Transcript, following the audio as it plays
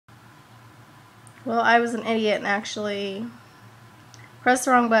Well, I was an idiot and actually pressed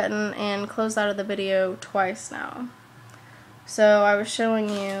the wrong button and closed out of the video twice now. So I was showing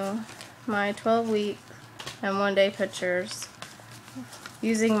you my 12-week and 1-day pictures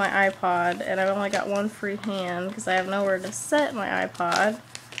using my iPod, and I've only got one free hand because I have nowhere to set my iPod.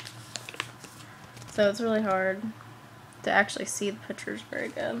 So it's really hard to actually see the pictures very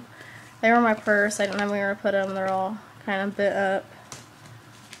good. They were in my purse. I didn't have anywhere to put them. They're all kind of bit up.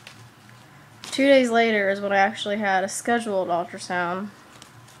 2 days later is when I actually had a scheduled ultrasound.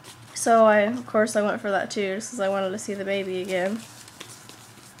 So of course I went for that too, just because I wanted to see the baby again.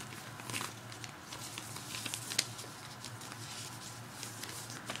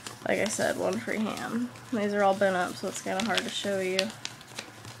 Like I said, one free hand. These are all bent up, so it's kind of hard to show you.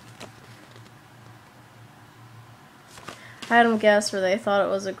 I had them guess where they thought it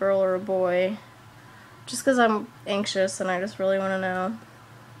was a girl or a boy, just because I'm anxious and I just really want to know.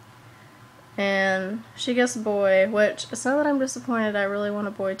 And she guessed boy, which it's not that I'm disappointed. I really want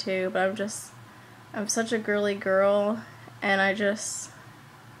a boy too, but I'm such a girly girl, and I just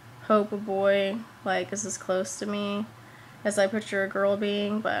hope a boy is as close to me as I picture a girl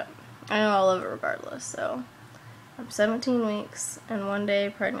being, but I know I'll love it regardless. So I'm 17 weeks and 1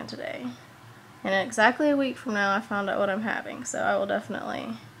 day pregnant today. And exactly a week from now I found out what I'm having, so I will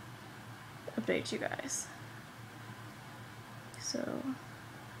definitely update you guys. So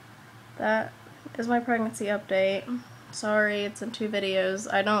that is my pregnancy update. Sorry, it's in 2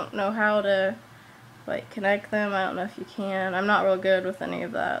 videos. I don't know how to connect them. I don't know if you can. I'm not real good with any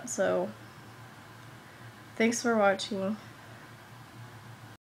of that, so thanks for watching.